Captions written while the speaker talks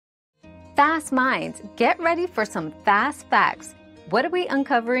Fast minds, get ready for some fast facts. What are we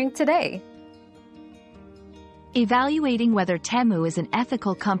uncovering today? Evaluating whether Temu is an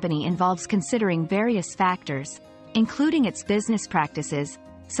ethical company involves considering various factors, including its business practices,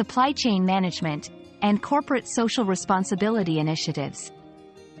 supply chain management, and corporate social responsibility initiatives.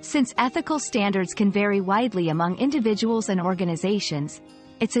 Since ethical standards can vary widely among individuals and organizations,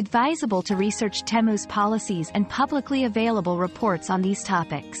 it's advisable to research Temu's policies and publicly available reports on these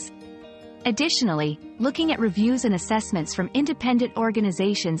topics. Additionally, looking at reviews and assessments from independent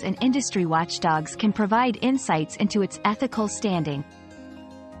organizations and industry watchdogs can provide insights into its ethical standing.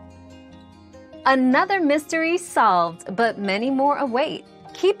 Another mystery solved, but many more await.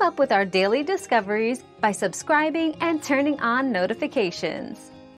 Keep up with our daily discoveries by subscribing and turning on notifications.